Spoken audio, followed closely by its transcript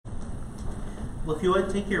Well, if you would,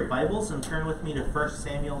 take your Bibles and turn with me to 1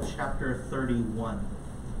 Samuel chapter 31.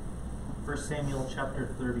 1 Samuel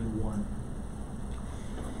chapter 31.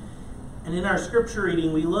 And in our scripture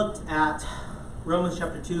reading, we looked at Romans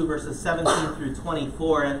chapter 2, verses 17 through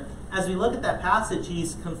 24. And as we look at that passage,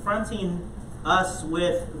 he's confronting us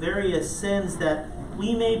with various sins that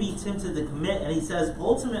we may be tempted to commit. And he says,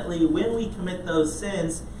 ultimately, when we commit those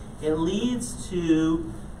sins, it leads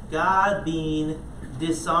to God being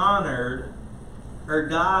dishonored, or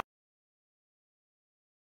God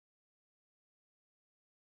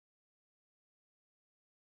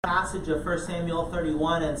passage of 1 Samuel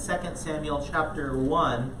 31 and 2 Samuel chapter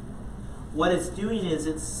 1, what it's doing is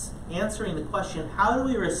it's answering the question, how do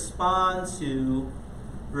we respond to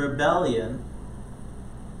rebellion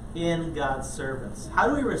in God's servants? How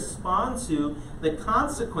do we respond to the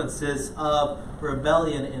consequences of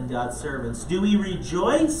rebellion in God's servants? Do we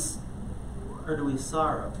rejoice or do we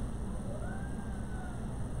sorrow?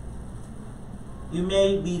 You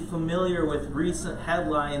may be familiar with recent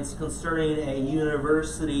headlines concerning a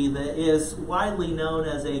university that is widely known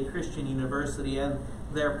as a Christian university, and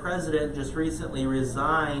their president just recently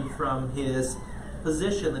resigned from his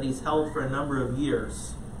position that he's held for a number of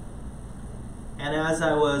years. And as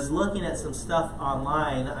I was looking at some stuff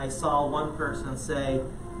online, I saw one person say,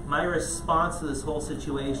 my response to this whole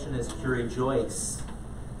situation is to rejoice.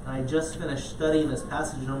 And I just finished studying this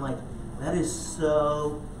passage and I'm like, that is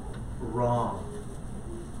so wrong.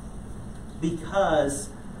 Because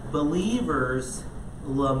believers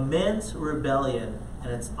lament rebellion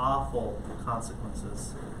and its awful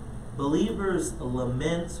consequences. Believers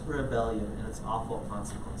lament rebellion and its awful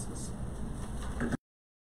consequences.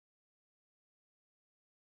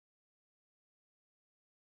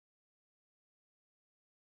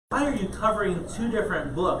 Why are you covering two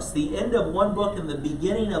different books? The end of one book and the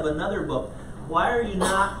beginning of another book. Why are you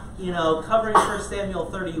not, covering 1 Samuel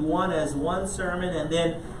 31 as one sermon and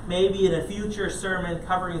then maybe in a future sermon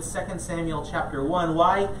covering 2 Samuel chapter 1?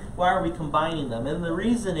 Why are we combining them? And the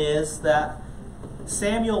reason is that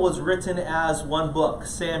Samuel was written as one book,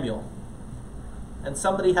 Samuel. And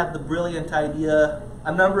somebody had the brilliant idea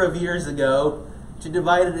a number of years ago to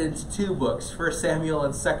divide it into two books, 1 Samuel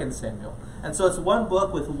and 2 Samuel. And so it's one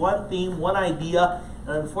book with one theme, one idea.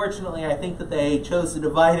 And unfortunately, I think that they chose to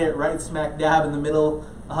divide it right smack dab in the middle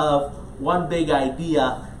of one big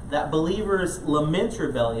idea, that believers lament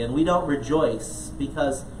rebellion. We don't rejoice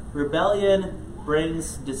because rebellion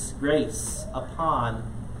brings disgrace upon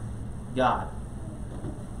God.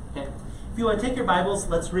 Okay. If you want to take your Bibles,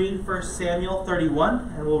 let's read 1 Samuel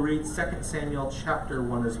 31, and we'll read 2 Samuel chapter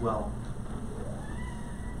 1 as well.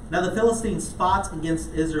 Now the Philistines fought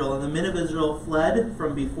against Israel, and the men of Israel fled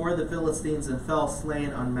from before the Philistines and fell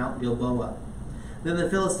slain on Mount Gilboa. Then the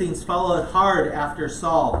Philistines followed hard after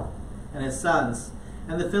Saul and his sons,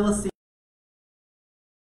 and the Philistines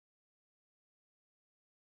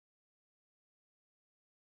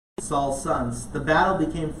Saul's sons. The battle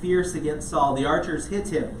became fierce against Saul. The archers hit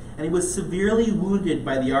him, and he was severely wounded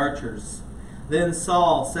by the archers. Then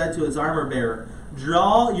Saul said to his armor-bearer,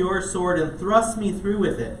 "Draw your sword and thrust me through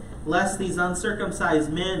with it, lest these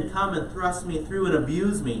uncircumcised men come and thrust me through and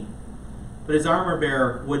abuse me." But his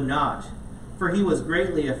armor-bearer would not, for he was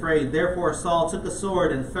greatly afraid. Therefore Saul took a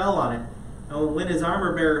sword and fell on it. And when his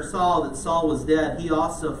armor-bearer saw that Saul was dead, he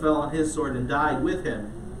also fell on his sword and died with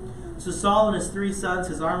him. So Saul and his 3 sons,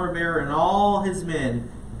 his armor-bearer, and all his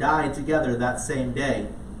men died together that same day.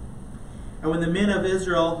 And when the men of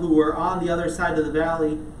Israel who were on the other side of the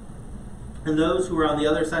valley and those who were on the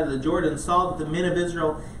other side of the Jordan saw that the men of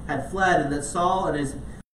Israel had fled, and that Saul and his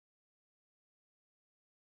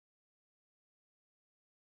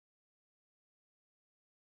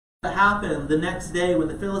happened the next day when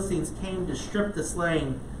the Philistines came to strip the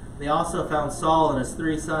slain, they also found Saul and his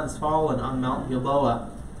 3 sons fallen on Mount Gilboa.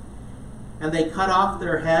 And they cut off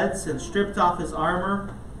their heads and stripped off his armor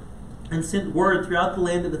and sent word throughout the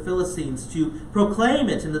land of the Philistines to proclaim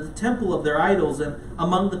it in the temple of their idols and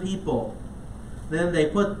among the people. Then they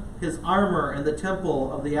put his armor in the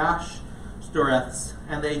temple of the Ashtoreths,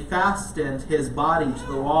 and they fastened his body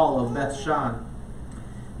to the wall of Bethshan.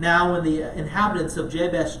 Now when the inhabitants of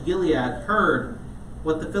Jabesh Gilead heard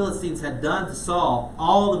what the Philistines had done to Saul,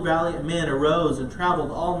 all the valiant men arose and traveled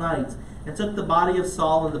all night, and took the body of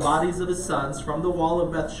Saul and the bodies of his sons from the wall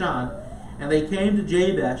of Bethshan, and they came to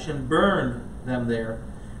Jabesh and burned them there.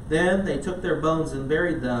 Then they took their bones and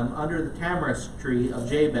buried them under the tamarisk tree of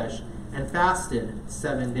Jabesh, and fasted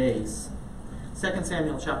 7 days. 2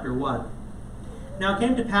 Samuel chapter 1. Now it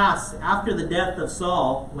came to pass, after the death of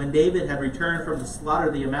Saul, when David had returned from the slaughter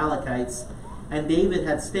of the Amalekites, And David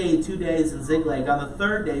had stayed 2 days in Ziklag. On the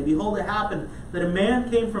third day, behold, it happened that a man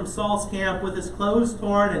came from Saul's camp with his clothes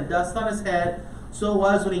torn and dust on his head. So it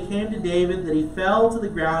was when he came to David that he fell to the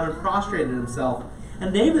ground and prostrated himself.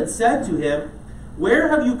 And David said to him, "Where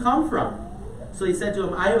have you come from?" So he said to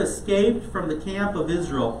him, "I have escaped from the camp of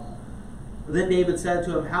Israel." Then David said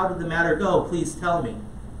to him, "How did the matter go? Please tell me."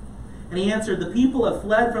 And he answered, "The people have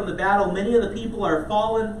fled from the battle. Many of the people are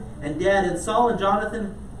fallen and dead, and Saul and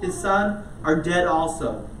Jonathan, his son, are dead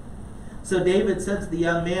also." So David said to the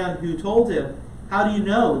young man who told him, "How do you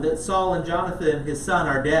know that Saul and Jonathan, his son,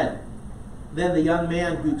 are dead?" Then the young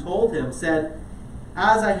man who told him said,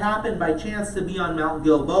 "As I happened by chance to be on Mount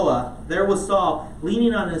Gilboa, there was Saul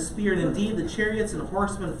leaning on his spear, and indeed the chariots and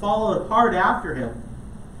horsemen followed hard after him.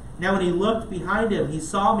 Now when he looked behind him, he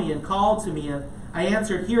saw me and called to me, and I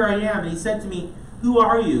answered, 'Here I am.' And he said to me, 'Who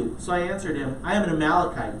are you?' So I answered him, 'I am an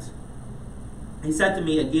Amalekite.' He said to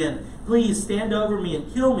me again, 'Please stand over me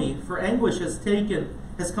and kill me, for anguish has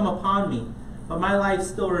come upon me, but my life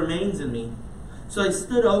still remains in me.' So I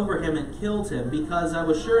stood over him and killed him, because I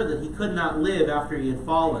was sure that he could not live after he had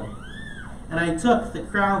fallen. And I took the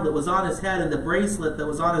crown that was on his head and the bracelet that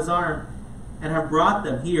was on his arm, and have brought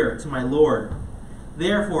them here to my Lord."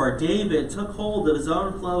 Therefore David took hold of his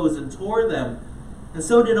own clothes and tore them, and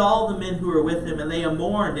so did all the men who were with him, and they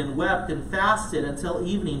mourned and wept and fasted until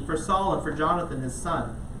evening for Saul and for Jonathan his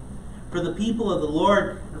son, for the people of the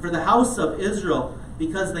Lord and for the house of Israel,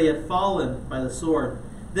 because they had fallen by the sword.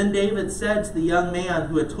 Then David said to the young man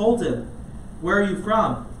who had told him, "Where are you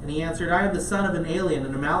from?" And he answered, "I am the son of an alien,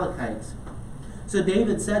 an Amalekite." So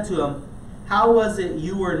David said to him, "How was it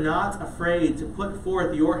you were not afraid to put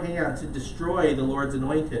forth your hand to destroy the Lord's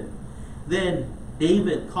anointed?" Then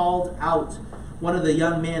David called out one of the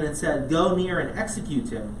young men and said, "Go near and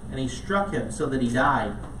execute him." And he struck him so that he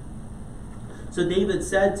died. So David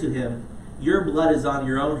said to him, "Your blood is on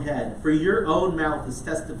your own head, for your own mouth has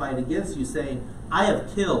testified against you, saying, 'I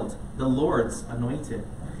have killed the Lord's anointed.'"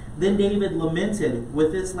 Then David lamented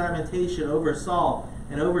with this lamentation over Saul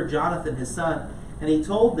and over Jonathan his son, and he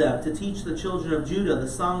told them to teach the children of Judah the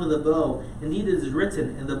song of the bow. Indeed, it is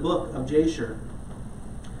written in the book of Jasher,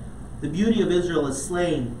 "The beauty of Israel is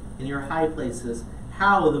slain in your high places.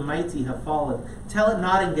 How the mighty have fallen. Tell it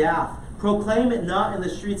not in Gath. Proclaim it not in the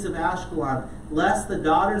streets of Ashkelon, lest the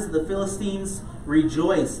daughters of the Philistines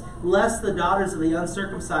rejoice, lest the daughters of the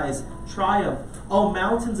uncircumcised triumph. O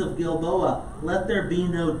mountains of Gilboa, let there be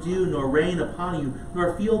no dew nor rain upon you,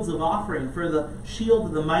 nor fields of offering, for the shield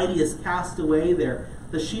of the mighty is cast away there,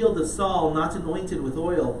 the shield of Saul not anointed with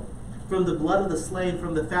oil. From the blood of the slain,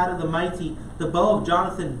 from the fat of the mighty, the bow of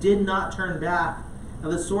Jonathan did not turn back,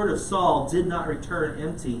 and the sword of Saul did not return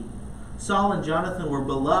empty. Saul and Jonathan were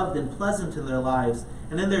beloved and pleasant in their lives,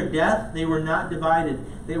 and in their death they were not divided.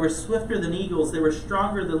 They were swifter than eagles, they were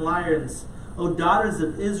stronger than lions. O daughters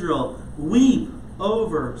of Israel, weep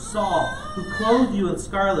over Saul, who clothed you in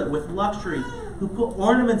scarlet with luxury, who put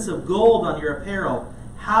ornaments of gold on your apparel.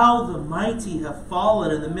 How the mighty have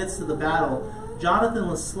fallen in the midst of the battle. Jonathan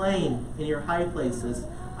was slain in your high places.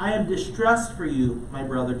 I am distressed for you, my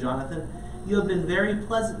brother Jonathan. You have been very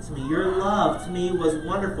pleasant to me. Your love to me was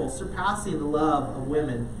wonderful, surpassing the love of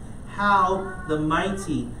women. How the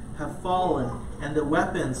mighty have fallen, and the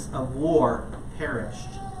weapons of war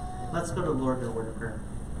perished." Let's go to the Lord in a word of prayer.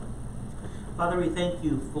 Father, we thank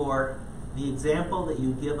you for the example that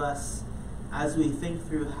you give us as we think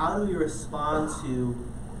through how do we respond to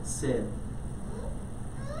sin.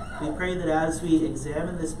 We pray that as we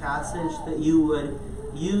examine this passage, that you would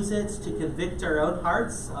use it to convict our own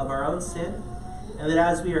hearts of our own sin, and that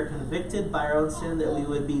as we are convicted by our own sin, that we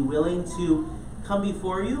would be willing to come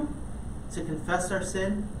before you, to confess our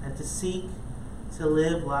sin, and to seek to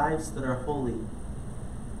live lives that are holy.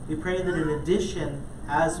 We pray that in addition,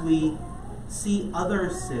 as we see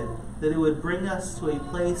others sin, that it would bring us to a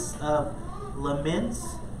place of lament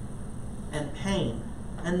and pain,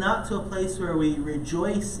 and not to a place where we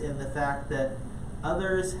rejoice in the fact that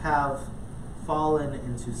others have fallen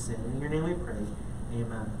into sin. In your name we pray.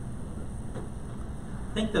 Amen.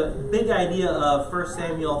 I think the big idea of 1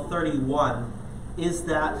 Samuel 31 is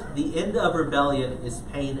that the end of rebellion is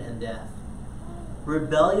pain and death.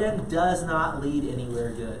 Rebellion does not lead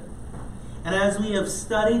anywhere good. And as we have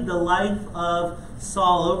studied the life of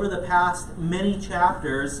Saul over the past many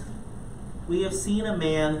chapters, we have seen a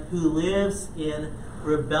man who lives in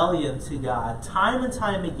rebellion to God. Time and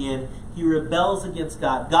time again, he rebels against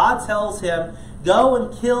God. God tells him, "Go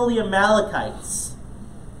and kill the Amalekites."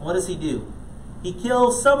 And what does he do? He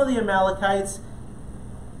kills some of the Amalekites,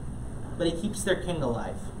 but he keeps their king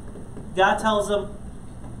alive. God tells him,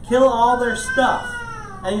 "Kill all their stuff."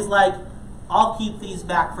 And he's like, I'll keep these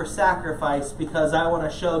back for sacrifice because I want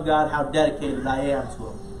to show God how dedicated I am to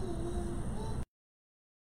Him.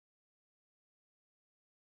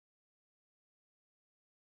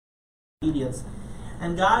 Obedience.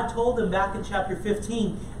 And God told him back in chapter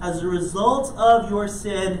 15, as a result of your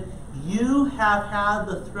sin, you have had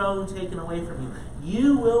the throne taken away from you.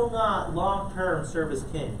 You will not long-term serve as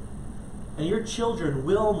king. And your children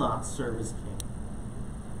will not serve as king.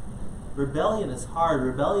 Rebellion is hard.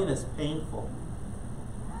 Rebellion is painful.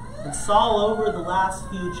 And Saul, over the last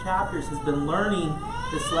few chapters, has been learning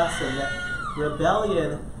this lesson that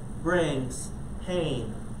rebellion brings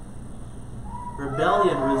pain.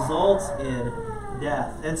 Rebellion results in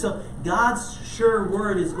death. And so God's sure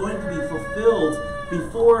word is going to be fulfilled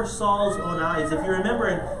before Saul's own eyes. If you remember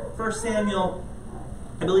in 1 Samuel,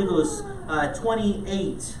 I believe it was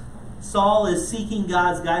 28, Saul is seeking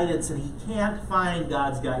God's guidance and he can't find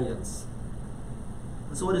God's guidance.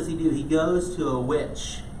 And so what does he do? He goes to a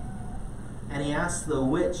witch and he asks the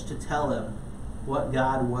witch to tell him what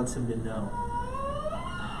God wants him to know.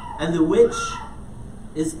 And the witch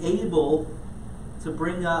is able to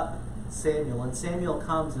bring up Samuel. And Samuel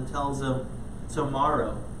comes and tells him,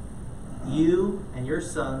 tomorrow you and your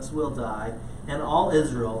sons will die and all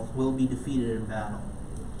Israel will be defeated in battle.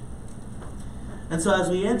 And so as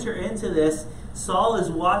we enter into this, Saul is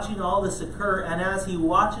watching all this occur, and as he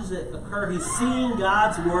watches it occur, he's seeing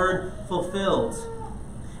God's word fulfilled.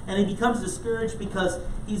 And he becomes discouraged because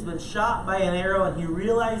he's been shot by an arrow and he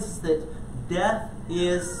realizes that death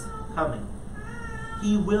is coming.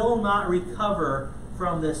 He will not recover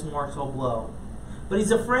from this mortal blow. But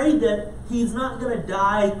he's afraid that he's not going to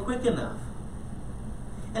die quick enough.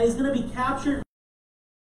 And he's going to be captured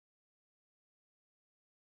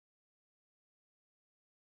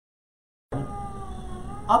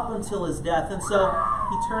up until his death. And so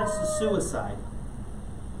he turns to suicide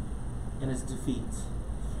in his defeat.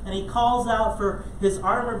 And he calls out for his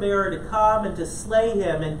armor bearer to come and to slay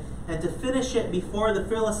him and to finish it before the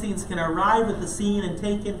Philistines can arrive at the scene and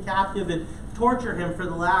take him captive and torture him for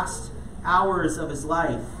the last hours of his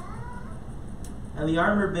life. And the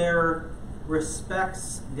armor bearer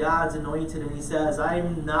respects God's anointed and he says,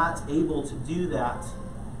 I'm not able to do that.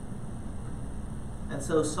 And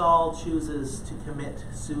so Saul chooses to commit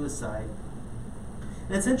suicide.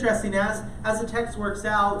 And it's interesting, as the text works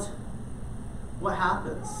out, what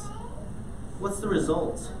happens? What's the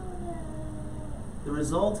result? The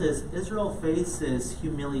result is Israel faces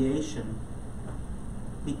humiliation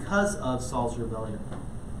because of Saul's rebellion.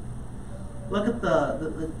 Look at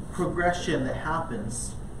the progression that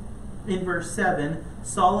happens. In verse 7,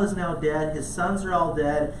 Saul is now dead, his sons are all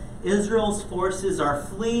dead, Israel's forces are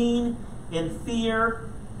fleeing in fear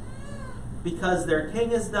because their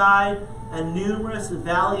king has died and numerous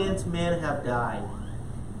valiant men have died.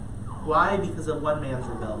 Why? Because of one man's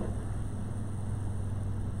rebellion.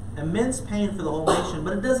 Immense pain for the whole nation,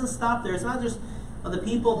 but it doesn't stop there. It's not just the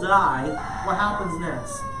people die. What happens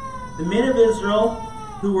next? The men of Israel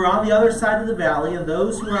who were on the other side of the valley and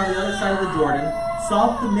those who were on the other side of the Jordan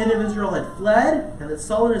saw that the men of Israel had fled and that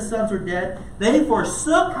Saul and his sons were dead. They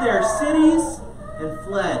forsook their cities and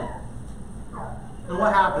fled. And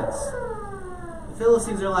what happens? The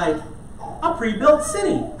Philistines are like, a pre-built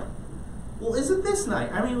city. Well, isn't this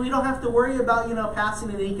nice? I mean, we don't have to worry about, passing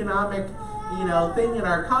an economic, thing in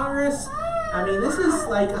our Congress. I mean, this is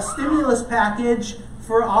like a stimulus package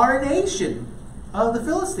for our nation of the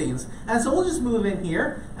Philistines. And so we'll just move in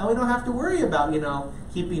here and we don't have to worry about,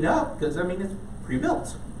 keeping up because, it's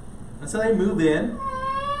pre-built. And so they move in.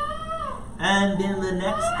 And then the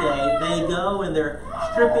next day, they go and they're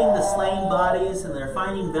stripping the slain bodies and they're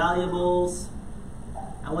finding valuables.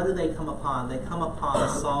 And what do they come upon? They come upon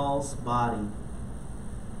Saul's body.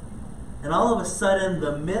 And all of a sudden,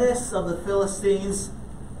 the menace of the Philistines,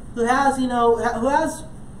 who has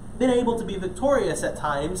been able to be victorious at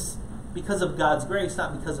times because of God's grace,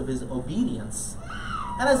 not because of his obedience,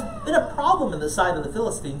 and has been a problem in the side of the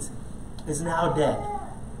Philistines, is now dead.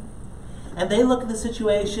 And they look at the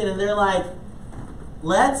situation and they're like,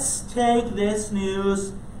 let's take this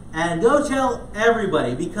news and go tell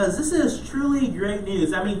everybody, because this is truly great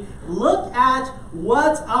news. I mean, look at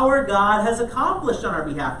what our God has accomplished on our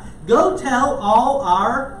behalf. Go tell all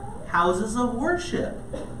our houses of worship.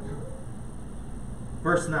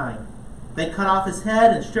 Verse 9. They cut off his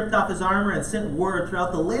head and stripped off his armor and sent word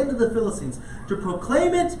throughout the land of the Philistines to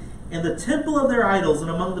proclaim it in the temple of their idols and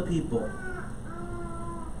among the people.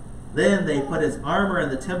 Then they put his armor in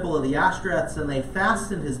the temple of the Ashtoreths and they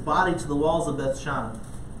fastened his body to the walls of Bethshan.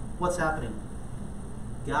 What's happening?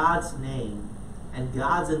 God's name and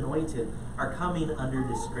God's anointed are coming under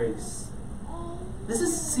disgrace. This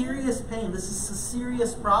is serious pain. This is a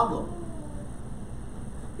serious problem.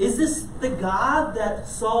 Is this the God that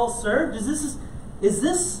Saul served? Is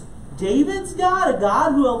this David's God? A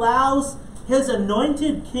God who allows his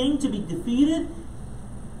anointed king to be defeated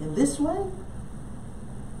in this way?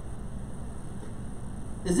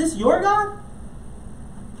 Is this your God?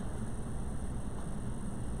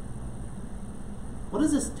 What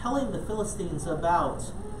is this telling the Philistines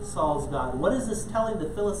about Saul's God? What is this telling the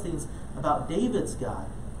Philistines about David's God?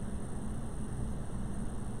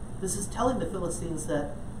 This is telling the Philistines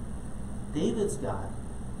that David's God,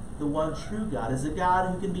 the one true God, is a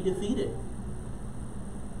God who can be defeated.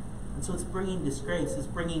 And so it's bringing disgrace. It's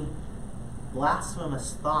bringing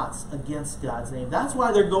blasphemous thoughts against God's name. That's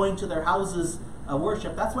why they're going to their houses of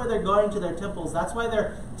worship. That's why they're going to their temples. That's why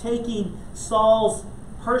they're taking Saul's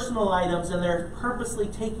personal items and they're purposely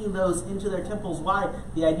taking those into their temples. Why?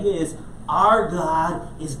 The idea is, our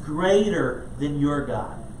God is greater than your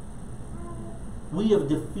God. We have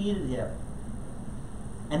defeated him.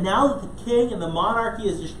 And now that the king and the monarchy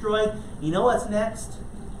is destroyed, you know what's next?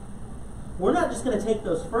 We're not just going to take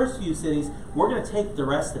those first few cities, we're going to take the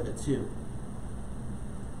rest of it too.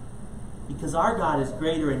 Because our God is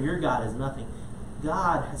greater and your God is nothing.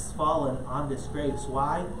 God has fallen on disgrace.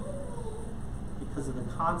 Why? Because of the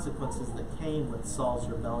consequences that came with Saul's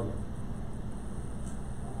rebellion.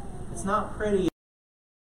 It's not pretty.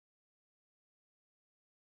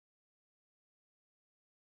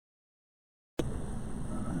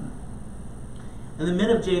 And the men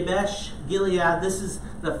of Jabesh Gilead, this is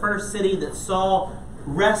the first city that Saul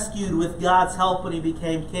rescued with God's help when he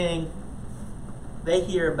became king. They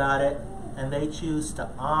hear about it and they choose to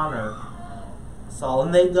honor Saul.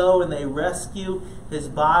 And they go and they rescue his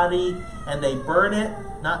body and they burn it,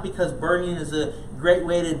 not because burning is a great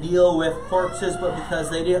way to deal with corpses, but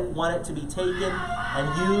because they didn't want it to be taken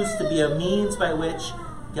and used to be a means by which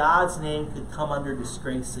God's name could come under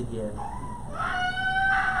disgrace again.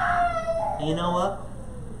 And you know what?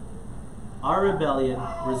 Our rebellion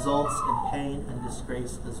results in pain and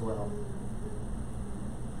disgrace as well.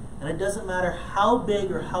 And it doesn't matter how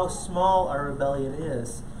big or how small our rebellion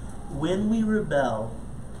is, when we rebel,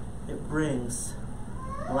 it brings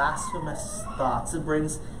blasphemous thoughts. It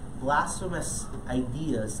brings blasphemous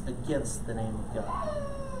ideas against the name of God.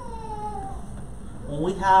 When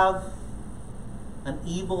we have an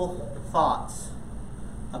evil thought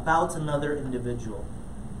about another individual,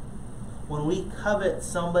 when we covet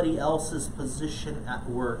somebody else's position at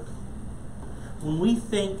work, when we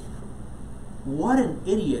think, what an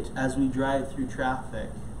idiot as we drive through traffic,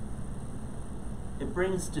 it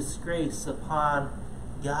brings disgrace upon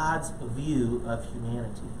God's view of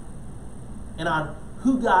humanity and on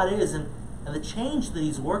who God is and the change that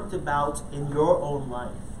He's worked about in your own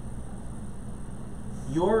life.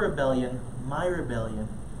 Your rebellion, my rebellion,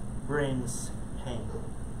 brings pain.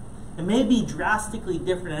 It may be drastically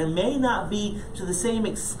different, and it may not be to the same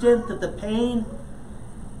extent that the pain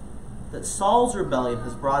that Saul's rebellion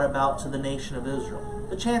has brought about to the nation of Israel.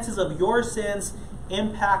 The chances of your sins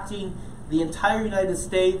impacting the entire United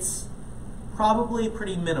States, probably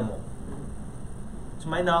pretty minimal. To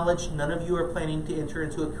my knowledge, none of you are planning to enter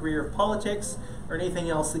into a career of politics or anything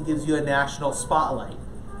else that gives you a national spotlight.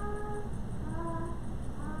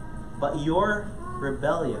 But your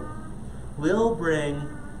rebellion will bring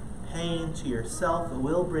pain to yourself, it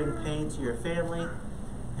will bring pain to your family,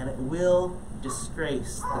 and it will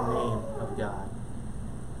disgrace the name of God.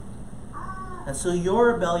 And so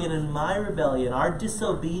your rebellion and my rebellion, our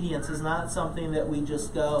disobedience, is not something that we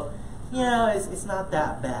just go, it's not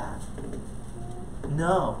that bad.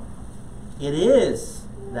 No, it is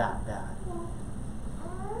that bad.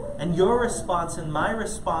 And your response and my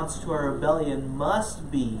response to our rebellion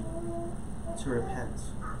must be to repent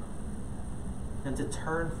and to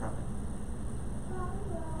turn from it.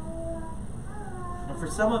 And for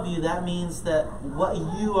some of you, that means that what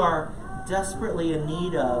you are desperately in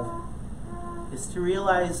need of is to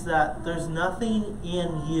realize that there's nothing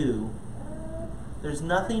in you, there's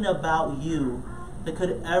nothing about you that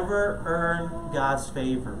could ever earn God's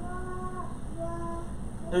favor.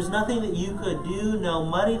 There's nothing that you could do, no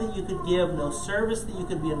money that you could give, no service that you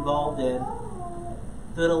could be involved in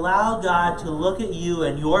that would allow God to look at you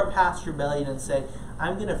and your past rebellion and say,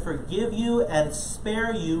 I'm going to forgive you and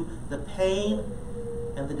spare you the pain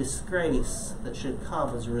and the disgrace that should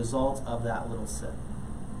come as a result of that little sin.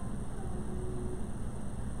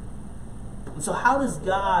 And so how does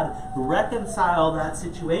God reconcile that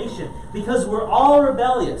situation? Because we're all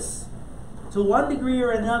rebellious. To one degree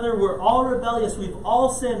or another, we're all rebellious. We've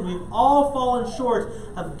all sinned. We've all fallen short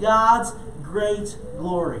of God's great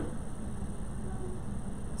glory.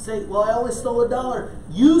 say, well, I only stole $1.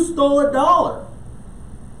 You stole $1.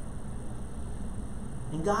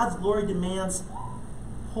 And God's glory demands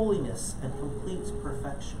holiness and complete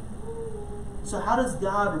perfection. So how does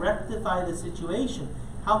God rectify the situation?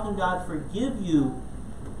 How can God forgive you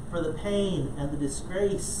for the pain and the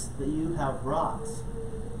disgrace that you have brought?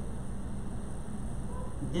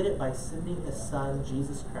 He did it by sending His Son,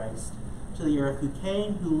 Jesus Christ, to the earth, who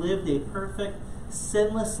came, who lived a perfect,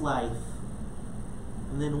 sinless life,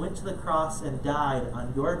 and then went to the cross and died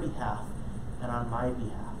on your behalf and on my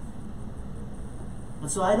behalf.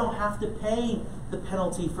 And so I don't have to pay the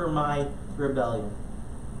penalty for my rebellion.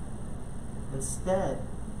 Instead,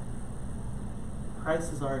 Christ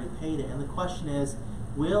has already paid it. And the question is,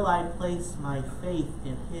 will I place my faith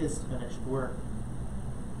in His finished work?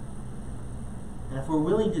 And if we're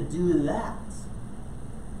willing to do that,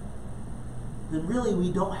 then really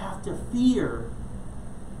we don't have to fear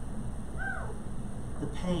the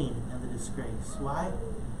pain and the disgrace. Why?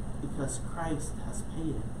 Because Christ has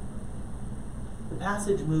paid it. The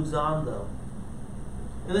passage moves on, though.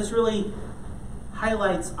 And this really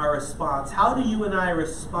highlights our response. How do you and I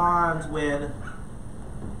respond when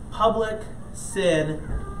public sin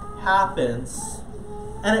happens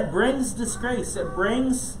and it brings disgrace, it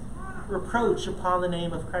brings reproach upon the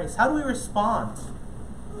name of Christ? How do we respond?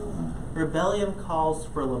 Rebellion calls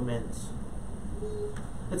for lament.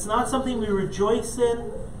 It's not something we rejoice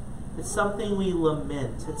in, it's something we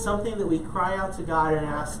lament. It's something that we cry out to God and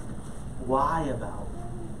ask, why about?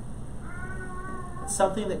 It's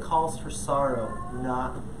something that calls for sorrow,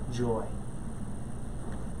 not joy.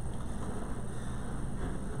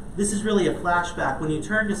 This is really a flashback. When you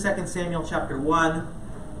turn to 2 Samuel chapter 1,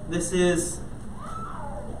 this is,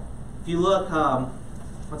 if you look,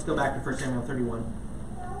 let's go back to 1 Samuel 31.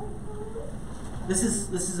 This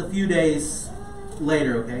is a few days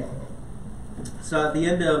later, okay? So at the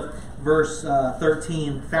end of verse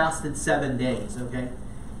 13, fasted 7 days, okay?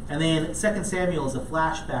 And then 2 Samuel is a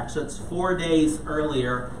flashback, so it's 4 days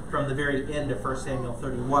earlier from the very end of 1 Samuel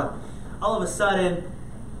 31. All of a sudden,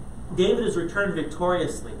 David is returned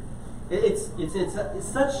victoriously. It's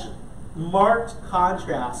such marked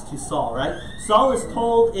contrast to Saul, right? Saul is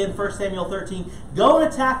told in 1 Samuel 13, go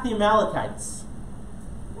and attack the Amalekites.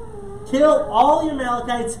 Kill all the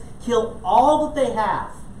Amalekites, kill all that they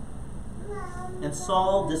have. And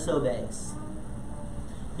Saul disobeys.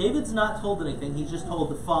 David's not told anything, he's just told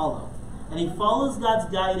to follow. And he follows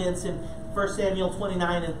God's guidance in 1 Samuel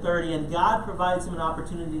 29 and 30, and God provides him an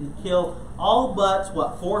opportunity to kill all but,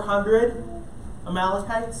 400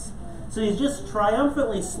 Amalekites? So he's just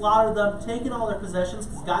triumphantly slaughtered them, taken all their possessions,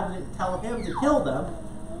 because God didn't tell him to kill them.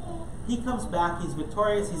 He comes back, he's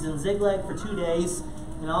victorious, he's in Ziklag for 2 days,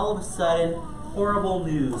 and all of a sudden, horrible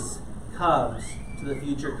news comes to the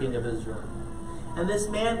future king of Israel. And this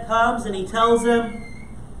man comes and he tells him,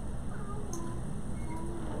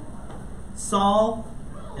 Saul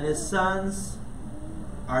and his sons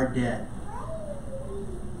are dead.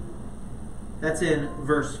 That's in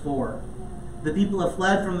verse 4. The people have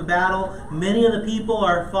fled from the battle. Many of the people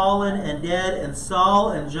are fallen and dead, and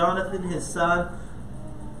Saul and Jonathan, his son,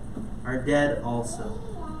 are dead also.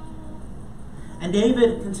 And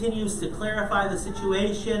David continues to clarify the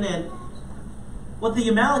situation, and what the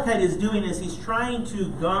Amalekite is doing is he's trying to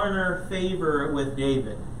garner favor with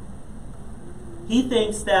David. He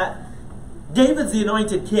thinks that David's the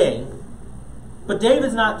anointed king, but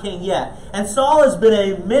David's not king yet. And Saul has been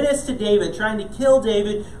a menace to David, trying to kill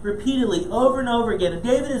David repeatedly, over and over again. And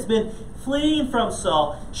David has been fleeing from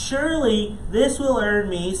Saul. Surely this will earn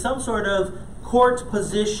me some sort of court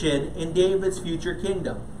position in David's future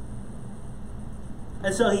kingdom.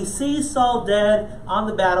 And so he sees Saul dead on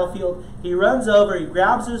the battlefield. He runs over, he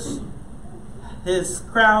grabs his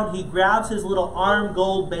crown, he grabs his little arm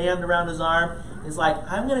gold band around his arm. He's like,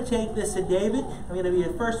 I'm going to take this to David. I'm going to be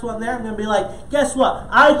the first one there. I'm going to be like, guess what?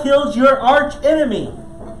 I killed your arch enemy.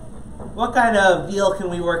 What kind of deal can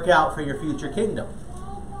we work out for your future kingdom?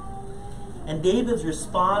 And David's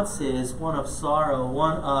response is one of sorrow,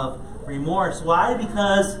 one of remorse. Why?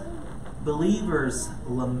 Because believers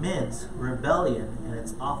lament rebellion and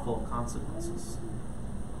its awful consequences.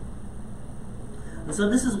 And so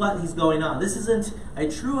this is what is going on. This isn't a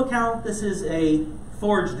true account. This is a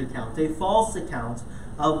forged account, a false account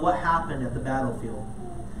of what happened at the battlefield.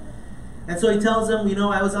 And so he tells them,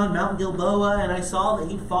 I was on Mount Gilboa and I saw that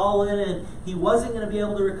he'd fallen and he wasn't going to be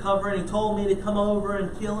able to recover, and he told me to come over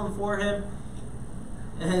and kill him for him.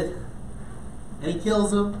 And he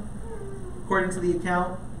kills him, according to the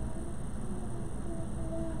account.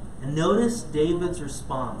 And notice David's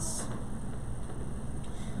response.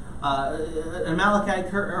 An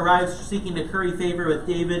Amalekite arrives seeking to curry favor with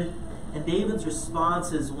David, and David's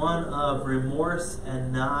response is one of remorse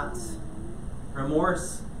and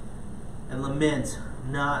lament,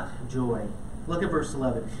 not joy. Look at verse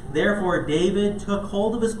 11. Therefore David took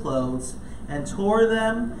hold of his clothes and tore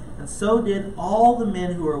them, and so did all the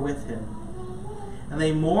men who were with him. And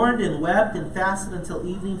they mourned and wept and fasted until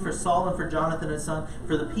evening for Saul and for Jonathan his son,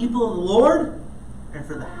 for the people of the Lord, and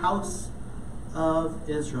for the house of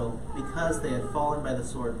Israel, because they had fallen by the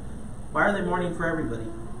sword. Why are they mourning for everybody?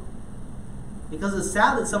 Because it's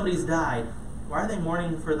sad that somebody's died. Why are they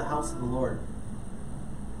mourning for the house of the Lord?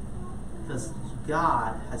 Because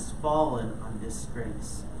God has fallen on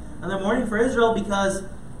disgrace. And they're mourning for Israel because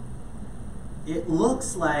it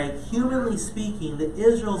looks like, humanly speaking, that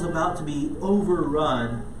Israel's about to be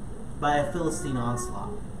overrun by a Philistine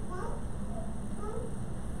onslaught.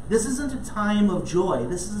 This isn't a time of joy.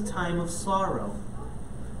 This is a time of sorrow.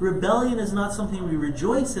 Rebellion is not something we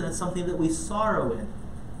rejoice in. It's something that we sorrow in.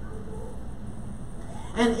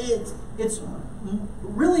 And it's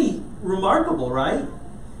really remarkable, right?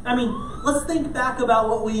 I mean, let's think back about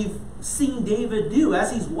what we've seen David do.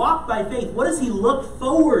 As he's walked by faith, what does he look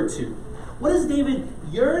forward to? What does David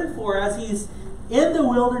yearn for as he's in the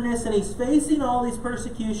wilderness and he's facing all these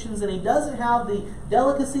persecutions and he doesn't have the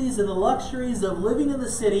delicacies and the luxuries of living in the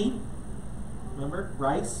city? Remember?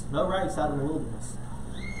 Rice? No rice out in the wilderness.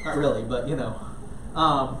 Not really, but you know.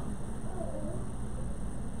 How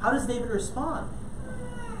does David respond?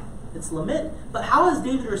 It's lament. But how has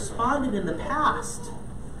David responded in the past?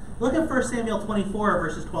 Look at 1 Samuel 24,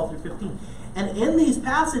 verses 12 through 15. And in these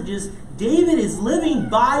passages, David is living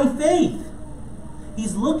by faith.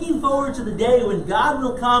 He's looking forward to the day when God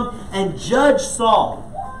will come and judge Saul.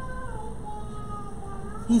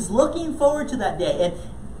 He's looking forward to that day.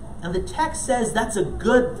 And the text says that's a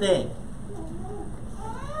good thing.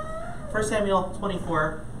 1 Samuel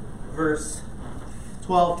 24, verse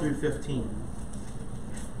 12 through 15.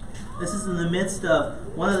 This is in the midst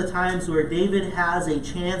of one of the times where David has a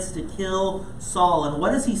chance to kill Saul. And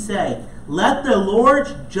what does he say? Let the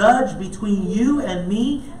Lord judge between you and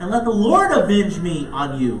me, and let the Lord avenge me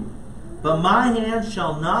on you. But my hand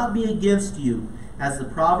shall not be against you, as the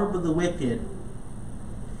proverb of the wicked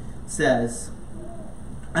says.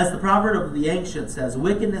 As the proverb of the ancient says,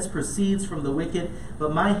 wickedness proceeds from the wicked,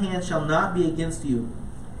 but my hand shall not be against you.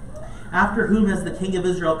 After whom has the king of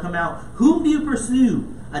Israel come out? Whom do you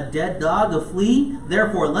pursue? A dead dog, a flea?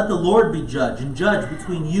 Therefore let the Lord be judge, and judge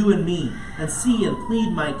between you and me, and see and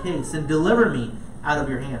plead my case, and deliver me out of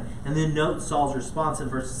your hand. And then note Saul's response in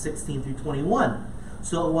verses 16 through 21.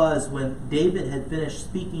 So it was when David had finished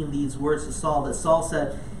speaking these words to Saul that Saul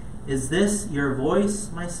said, Is this your voice,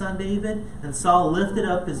 my son David? And Saul lifted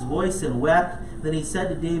up his voice and wept. Then he said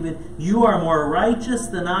to David, You are more righteous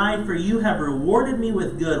than I, for you have rewarded me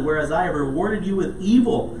with good, whereas I have rewarded you with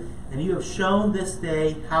evil. And you have shown this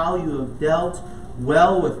day how you have dealt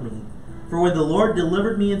well with me. For when the Lord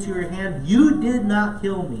delivered me into your hand, you did not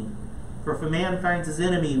kill me. For if a man finds his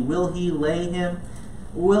enemy, will he lay him?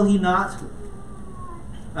 Will he not?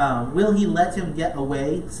 Will he let him get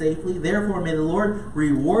away safely? Therefore may the Lord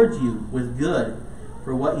reward you with good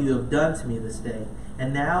for what you have done to me this day.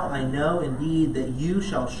 And now I know indeed that you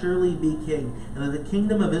shall surely be king, and that the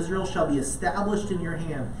kingdom of Israel shall be established in your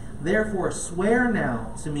hand. Therefore swear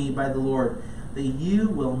now to me by the Lord that you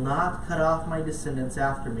will not cut off my descendants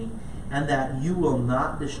after me, and that you will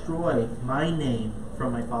not destroy my name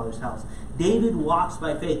from my father's house. David walks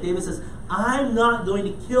by faith. David says, I'm not going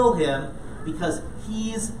to kill him because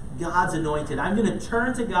he's God's anointed. I'm going to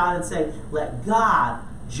turn to God and say, let God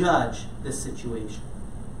judge this situation.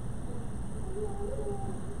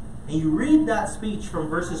 And you read that speech from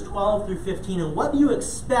verses 12 through 15, and what do you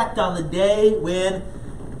expect on the day when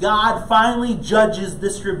God finally judges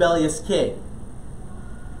this rebellious king?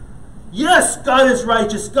 Yes, God is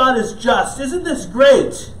righteous, God is just. Isn't this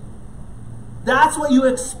great? That's what you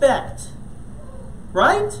expect.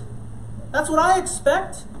 Right? That's what I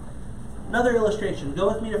expect. Another illustration.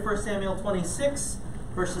 Go with me to 1 Samuel 26,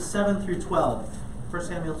 verses 7 through 12. 1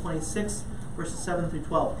 Samuel 26, verses 7 through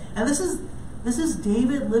 12. And this is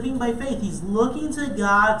David living by faith. He's looking to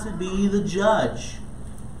God to be the judge.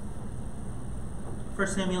 1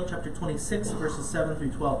 Samuel chapter 26, verses 7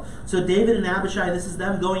 through 12. So David and Abishai, this is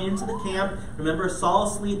them going into the camp. Remember,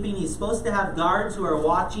 Saul's sleeping. He's supposed to have guards who are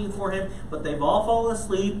watching for him, but they've all fallen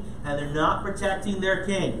asleep, and they're not protecting their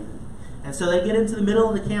king. And so they get into the middle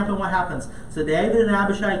of the camp, and what happens? So David and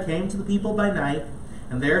Abishai came to the people by night,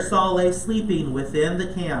 And there Saul lay sleeping within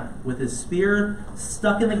the camp, with his spear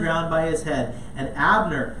stuck in the ground by his head. And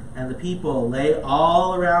Abner and the people lay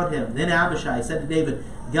all around him. Then Abishai said to David,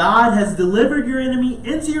 God has delivered your enemy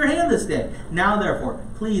into your hand this day. Now therefore,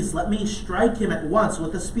 please let me strike him at once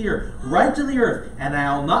with a spear right to the earth, and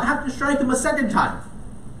I'll not have to strike him a second time.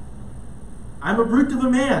 I'm a brute of a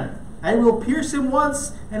man. I will pierce him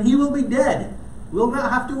once, and he will be dead. We'll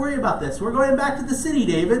not have to worry about this. We're going back to the city,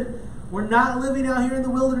 David. We're not living out here in the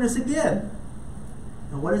wilderness again.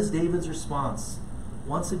 And what is David's response?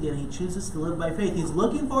 Once again, he chooses to live by faith. He's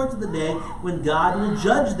looking forward to the day when God will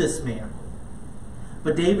judge this man.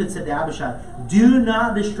 But David said to Abishai, do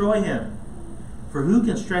not destroy him. For who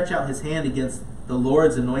can stretch out his hand against the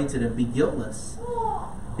Lord's anointed and be guiltless?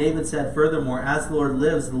 David said furthermore, as the Lord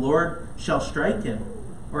lives, the Lord shall strike him,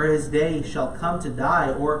 or his day shall come to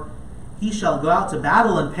die, or he shall go out to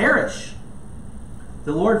battle and perish.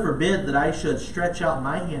 The Lord forbid that I should stretch out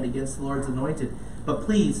my hand against the Lord's anointed. But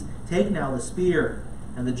please, take now the spear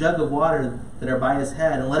and the jug of water that are by his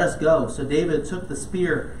head, and let us go. So David took the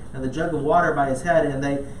spear and the jug of water by his head, and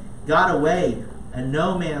they got away. And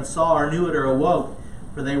no man saw or knew it or awoke,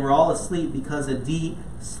 for they were all asleep, because a deep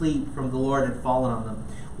sleep from the Lord had fallen on them.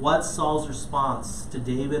 What's Saul's response to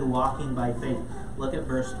David walking by faith? Look at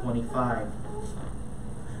verse 25.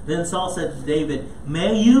 Then Saul said to David,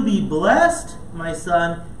 may you be blessed, my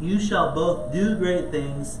son. You shall both do great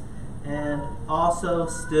things and also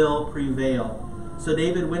still prevail. So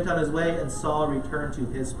David went on his way, and Saul returned to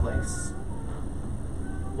his place.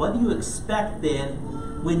 What do you expect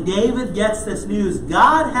then when David gets this news?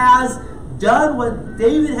 God has done what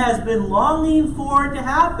David has been longing for to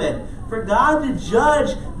happen, for God to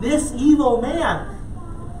judge this evil man.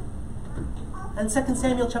 And 2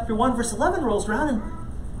 Samuel chapter 1 verse 11 rolls around, and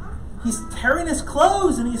he's tearing his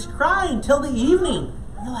clothes and he's crying till the evening.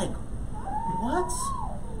 And you're like, what?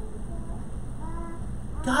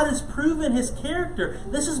 God has proven his character.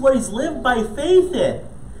 This is what he's lived by faith in.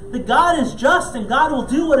 That God is just and God will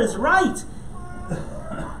do what is right.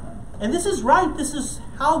 And this is right. This is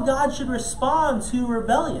how God should respond to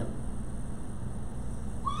rebellion.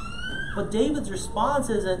 But David's response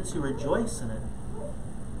isn't to rejoice in it.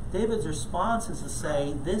 David's response is to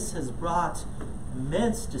say, this has brought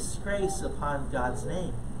immense disgrace upon God's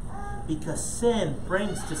name. Because sin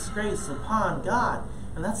brings disgrace upon God.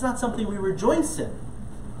 And that's not something we rejoice in.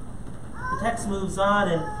 The text moves on,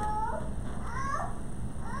 and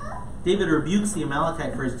David rebukes the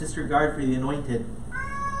Amalekite for his disregard for the anointed.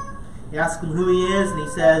 He asks him who he is, and he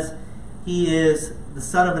says he is the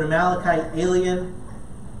son of an Amalekite alien.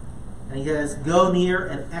 And he says, go near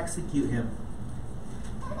and execute him.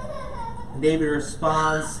 And David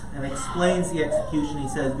responds and explains the execution. He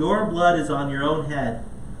says, your blood is on your own head,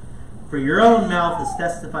 for your own mouth has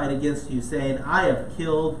testified against you, saying, I have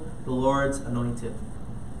killed the Lord's anointed.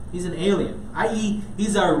 He's an alien, i.e.,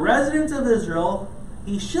 he's a resident of Israel.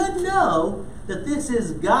 He should know that this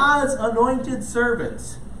is God's anointed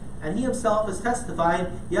servant. And he himself is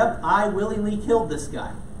testifying, yep, I willingly killed this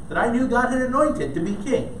guy that I knew God had anointed to be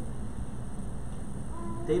king.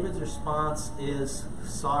 David's response is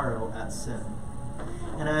sorrow at sin.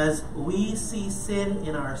 And as we see sin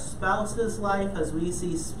in our spouse's life, as we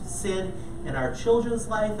see sin in our children's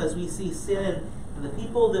life, as we see sin in the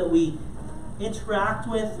people that we interact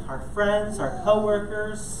with, our friends, our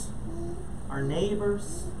co-workers, our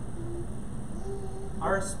neighbors,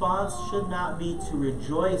 our response should not be to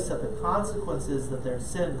rejoice at the consequences that their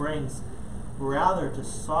sin brings, but rather to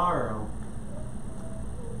sorrow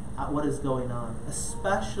at what is going on,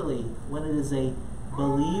 especially when it is a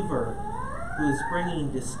believer who is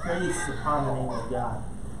bringing disgrace upon the name of God.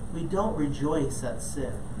 We don't rejoice at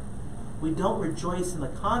sin. We don't rejoice in the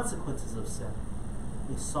consequences of sin.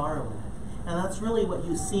 We sorrow in it. And that's really what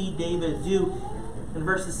you see David do in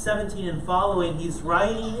verses 17 and following. He's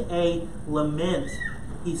writing a lament.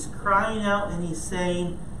 He's crying out and he's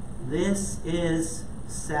saying, this is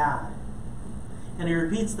sad. And he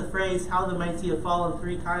repeats the phrase, how the mighty have fallen,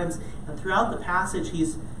 3 times. And throughout the passage,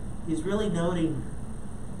 he's really noting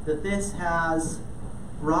that this has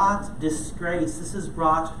brought disgrace. This has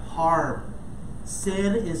brought harm.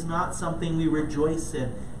 Sin is not something we rejoice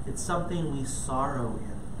in. It's something we sorrow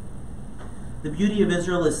in. The beauty of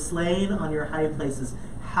Israel is slain on your high places.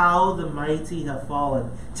 How the mighty have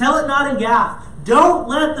fallen. Tell it not in Gath. Don't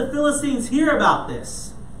let the Philistines hear about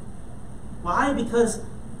this. Why? Because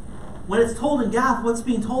when it's told in Gath, what's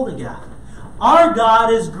being told in Gath? Our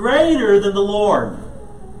God is greater than the Lord.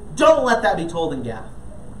 Don't let that be told in Gath.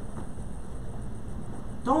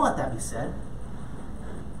 Don't let that be said.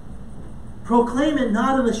 Proclaim it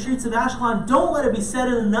not in the streets of Ashkelon. Don't let it be said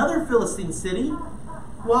in another Philistine city.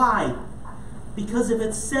 Why? Because if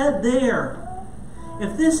it's said there,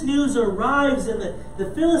 if this news arrives in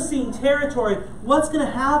the Philistine territory, what's going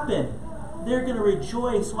to happen? They're going to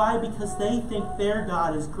rejoice. Why? Because they think their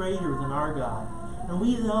God is greater than our God. And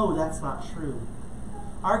we know that's not true.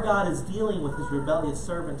 Our God is dealing with his rebellious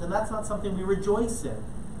servant, and that's not something we rejoice in.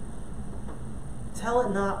 Tell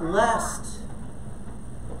it not, lest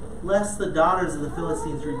the daughters of the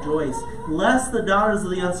Philistines rejoice, lest the daughters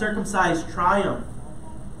of the uncircumcised triumph.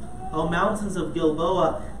 O mountains of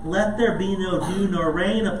Gilboa, let there be no dew nor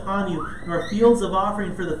rain upon you, nor fields of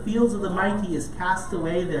offering, for the fields of the mighty is cast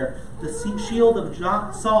away there. The shield of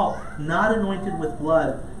Saul, not anointed with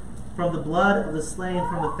blood. From the blood of the slain,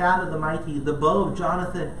 from the fat of the mighty, the bow of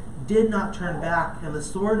Jonathan did not turn back, and the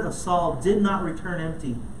sword of Saul did not return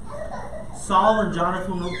empty. Saul and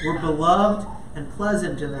Jonathan were beloved and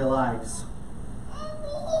pleasant in their lives.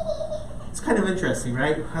 It's kind of interesting,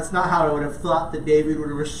 right? That's not how I would have thought that David would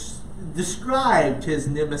have described his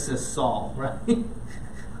nemesis Saul, right?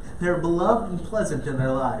 They're beloved and pleasant in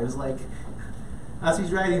their lives. Like, as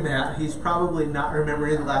he's writing that, he's probably not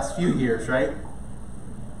remembering the last few years, right?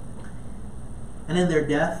 And in their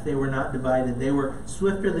death, they were not divided. They were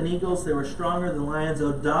swifter than eagles. They were stronger than lions.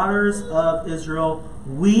 O daughters of Israel,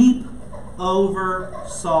 weep over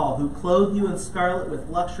Saul, who clothed you in scarlet with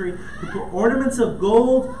luxury, who put ornaments of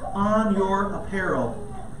gold on your apparel.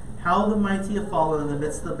 How the mighty have fallen in the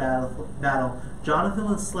midst of the battle. Jonathan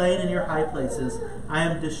was slain in your high places. I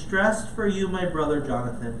am distressed for you, my brother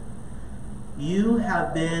Jonathan. You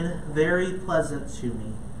have been very pleasant to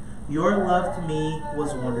me. Your love to me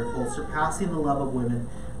was wonderful, surpassing the love of women.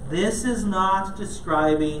 This is not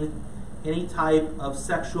describing any type of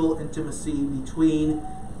sexual intimacy between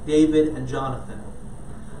David and Jonathan.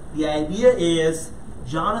 The idea is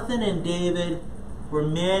Jonathan and David were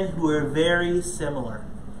men who were very similar.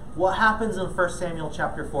 What happens in 1 Samuel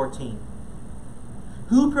chapter 14?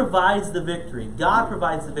 Who provides the victory? God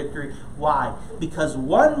provides the victory. Why? Because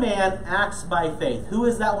one man acts by faith. Who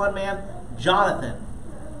is that one man? Jonathan.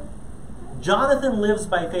 Jonathan lives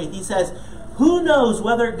by faith. He says, who knows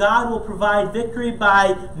whether God will provide victory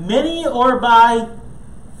by many or by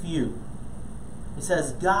few? He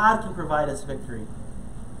says, God can provide us victory.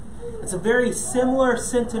 It's a very similar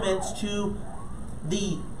sentiment to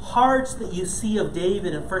the heart that you see of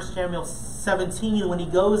David in 1 Samuel 17 when he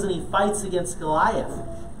goes and he fights against Goliath.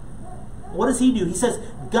 What does he do? He says,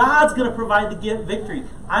 God's going to provide the victory.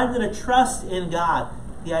 I'm going to trust in God.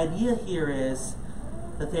 The idea here is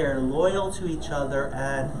that they are loyal to each other,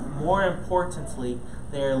 and more importantly,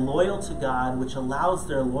 they are loyal to God, which allows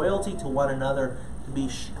their loyalty to one another to be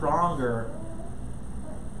stronger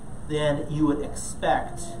than you would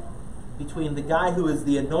expect between the guy who is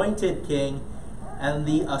the anointed king and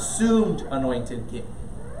the assumed anointed king.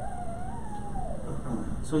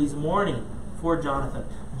 So he's mourning for Jonathan.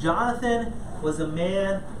 Jonathan was a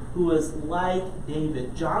man who was like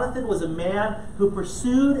David. Jonathan was a man who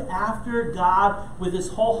pursued after God with his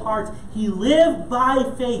whole heart. He lived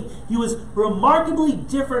by faith. He was remarkably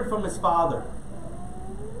different from his father.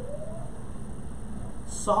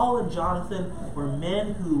 Saul and Jonathan were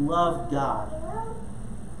men who loved God.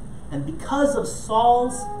 And because of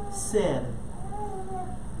Saul's sin,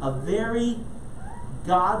 a very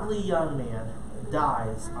godly young man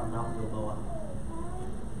dies on Mount Gilboa.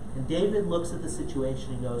 And David looks at the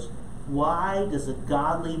situation and goes, why does a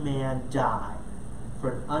godly man die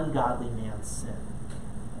for an ungodly man's sin?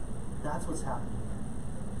 That's what's happening here.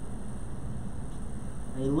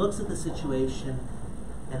 And he looks at the situation,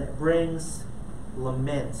 and it brings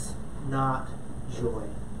lament, not joy.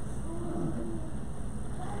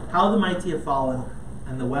 How the mighty have fallen,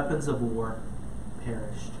 and the weapons of war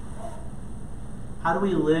perished. How do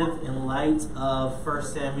we live in light of 1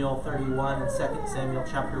 Samuel 31 and 2 Samuel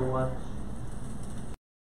chapter 1?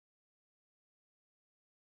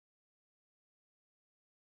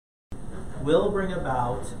 Will bring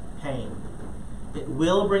about pain. It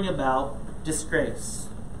will bring about disgrace.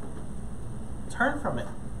 Turn from it.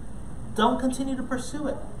 Don't continue to pursue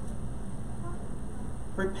it.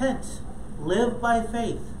 Repent. Live by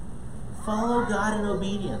faith. Follow God in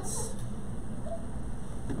obedience.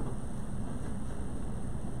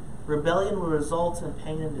 Rebellion will result in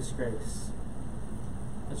pain and disgrace.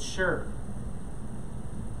 It's sure.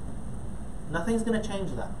 Nothing's going to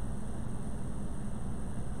change that.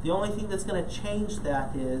 The only thing that's going to change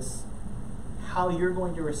that is how you're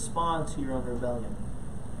going to respond to your own rebellion.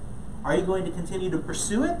 Are you going to continue to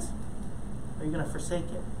pursue it? Or are you going to forsake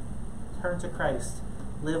it? Turn to Christ.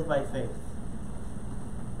 Live by faith.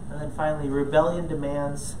 And then finally, rebellion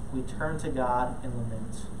demands we turn to God and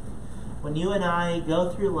lament. When you and I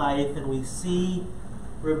go through life and we see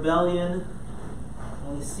rebellion,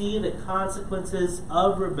 and we see the consequences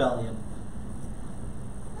of rebellion.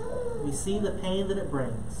 We see the pain that it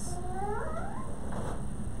brings.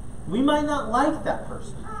 We might not like that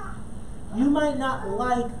person. You might not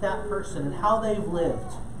like that person and how they've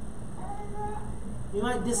lived. You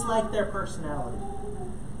might dislike their personality.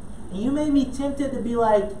 And you may be tempted to be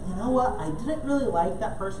like, you know what, I didn't really like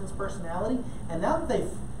that person's personality, and now that they've,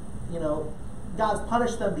 God's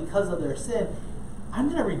punished them because of their sin, I'm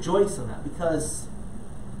going to rejoice in that because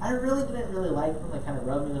I really didn't really like them. They kind of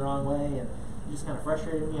rubbed me the wrong way and just kind of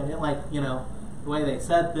frustrated me. I didn't like, the way they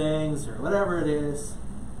said things or whatever it is.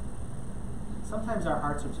 Sometimes our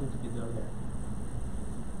hearts are tempted to go there.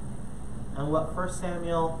 And what 1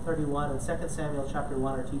 Samuel 31 and 2 Samuel chapter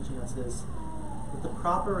 1 are teaching us is that the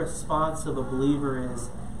proper response of a believer is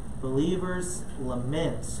believers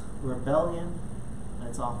lament rebellion and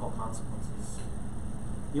its awful consequences.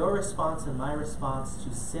 Your response and my response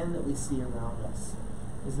to sin that we see around us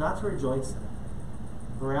is not to rejoice in it.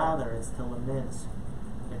 Rather, it's to lament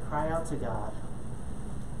and cry out to God.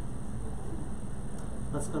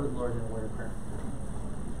 Let's go to the Lord in a word of prayer.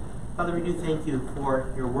 Father, we do thank you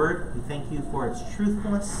for your word. We thank you for its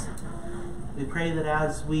truthfulness. We pray that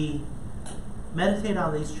as we meditate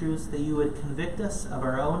on these truths, that you would convict us of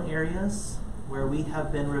our own areas where we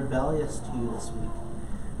have been rebellious to you this week.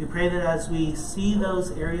 We pray that as we see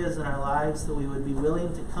those areas in our lives, that we would be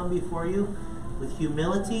willing to come before you with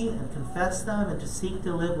humility and confess them and to seek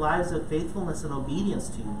to live lives of faithfulness and obedience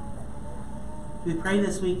to you. We pray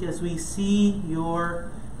this week as we see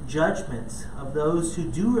your judgment of those who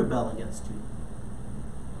do rebel against you,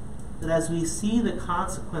 that as we see the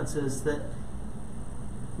consequences, that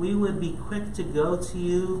we would be quick to go to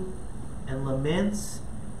you and lament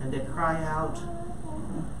and to cry out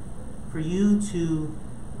for you to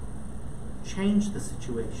change the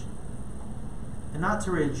situation and not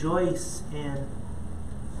to rejoice in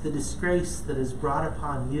the disgrace that is brought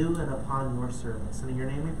upon you and upon your servants. And in your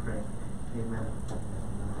name we pray. Amen.